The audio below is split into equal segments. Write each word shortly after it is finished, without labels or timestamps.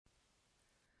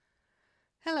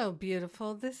Hello,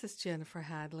 beautiful. This is Jennifer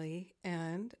Hadley,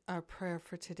 and our prayer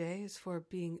for today is for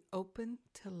being open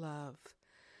to love.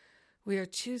 We are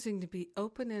choosing to be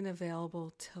open and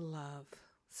available to love.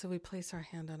 So we place our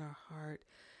hand on our heart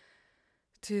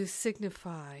to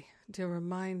signify, to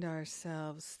remind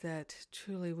ourselves that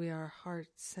truly we are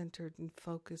heart-centered and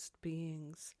focused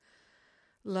beings.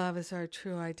 Love is our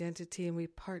true identity, and we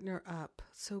partner up.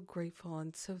 So grateful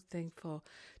and so thankful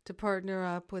to partner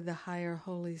up with the higher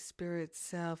Holy Spirit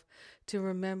self, to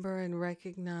remember and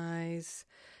recognize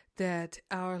that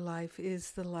our life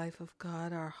is the life of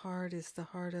God, our heart is the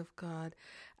heart of God,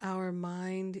 our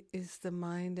mind is the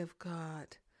mind of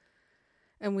God.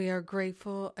 And we are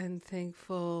grateful and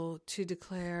thankful to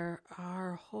declare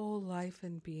our whole life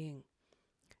and being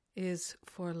is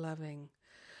for loving.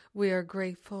 We are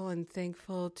grateful and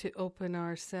thankful to open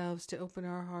ourselves, to open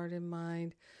our heart and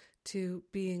mind to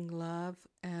being love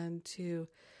and to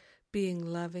being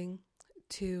loving,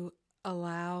 to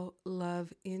allow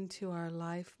love into our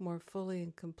life more fully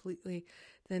and completely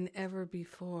than ever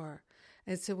before.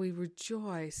 And so we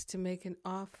rejoice to make an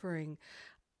offering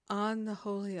on the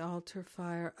holy altar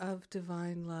fire of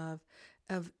divine love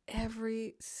of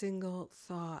every single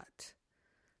thought,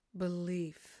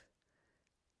 belief,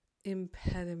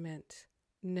 impediment,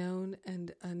 known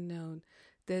and unknown,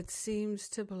 that seems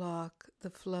to block the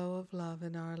flow of love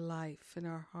in our life, in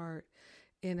our heart,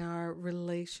 in our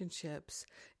relationships,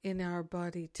 in our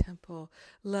body temple.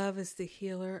 Love is the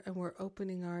healer, and we're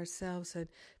opening ourselves and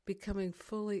becoming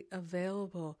fully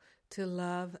available to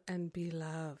love and be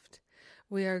loved.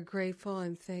 We are grateful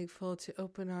and thankful to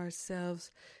open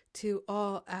ourselves to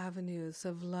all avenues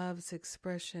of love's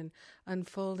expression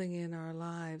unfolding in our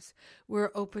lives.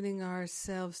 We're opening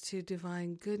ourselves to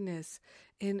divine goodness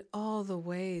in all the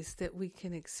ways that we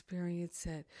can experience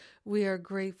it. We are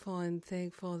grateful and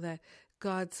thankful that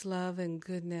God's love and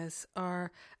goodness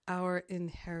are our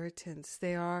inheritance.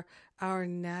 They are our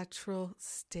natural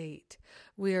state.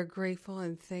 We are grateful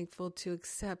and thankful to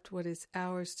accept what is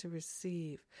ours to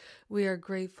receive. We are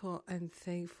grateful and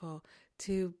thankful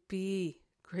to be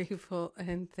grateful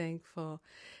and thankful.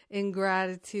 In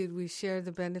gratitude, we share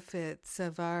the benefits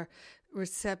of our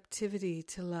receptivity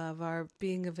to love, our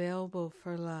being available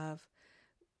for love,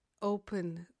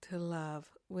 open to love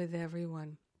with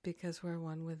everyone because we're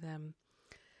one with them.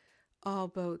 All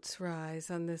boats rise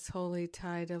on this holy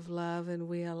tide of love, and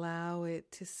we allow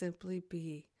it to simply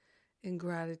be. In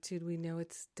gratitude, we know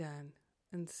it's done,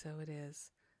 and so it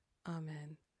is.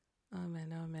 Amen.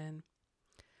 Amen. Amen.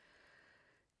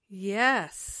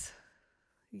 Yes.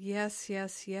 Yes,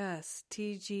 yes, yes.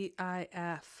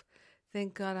 TGIF.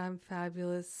 Thank God I'm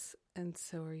fabulous, and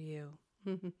so are you.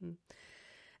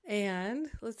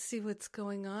 And let's see what's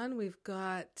going on. We've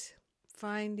got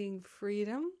Finding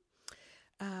Freedom.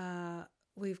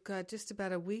 We've got just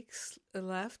about a week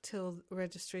left till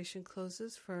registration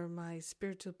closes for my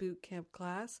Spiritual Boot Camp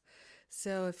class.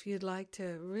 So if you'd like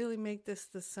to really make this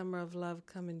the summer of love,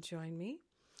 come and join me.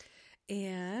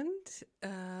 And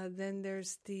then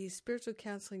there's the Spiritual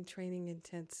Counseling Training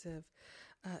Intensive,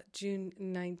 June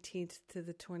 19th to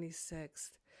the 26th.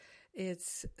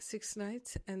 It's 6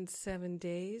 nights and 7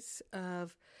 days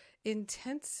of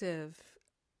intensive,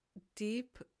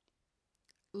 deep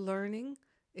learning,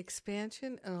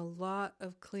 expansion, and a lot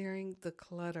of clearing the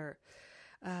clutter.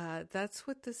 That's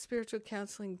what the Spiritual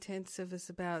Counseling Intensive is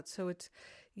about. So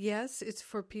it's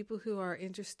for people who are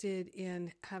interested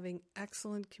in having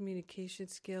excellent communication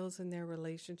skills in their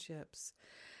relationships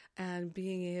and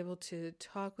being able to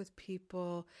talk with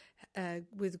people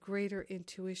with greater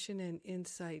intuition and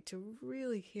insight, to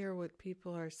really hear what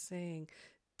people are saying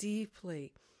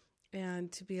deeply,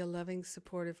 and to be a loving,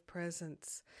 supportive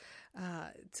presence.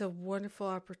 It's a wonderful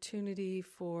opportunity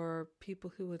for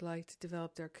people who would like to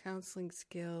develop their counseling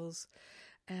skills,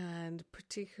 and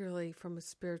particularly from a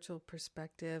spiritual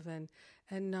perspective, and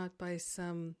not by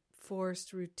some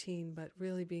forced routine, but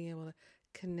really being able to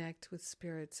connect with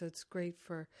spirit. So it's great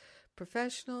for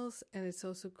professionals, and it's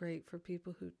also great for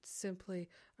people who simply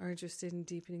are interested in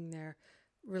deepening their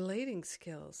relating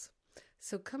skills.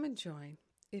 So come and join.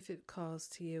 If it calls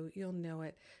to you, you'll know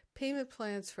it. Payment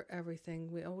plans for everything.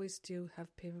 We always do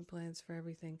have payment plans for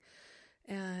everything.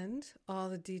 And all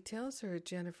the details are at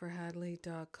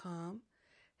jenniferhadley.com.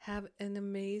 Have an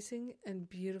amazing and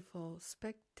beautiful,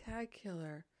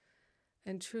 spectacular,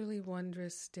 and truly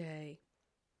wondrous day,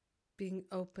 being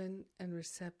open and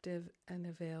receptive and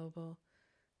available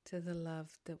to the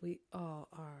love that we all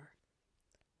are.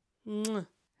 Mwah.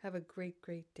 Have a great,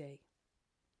 great day.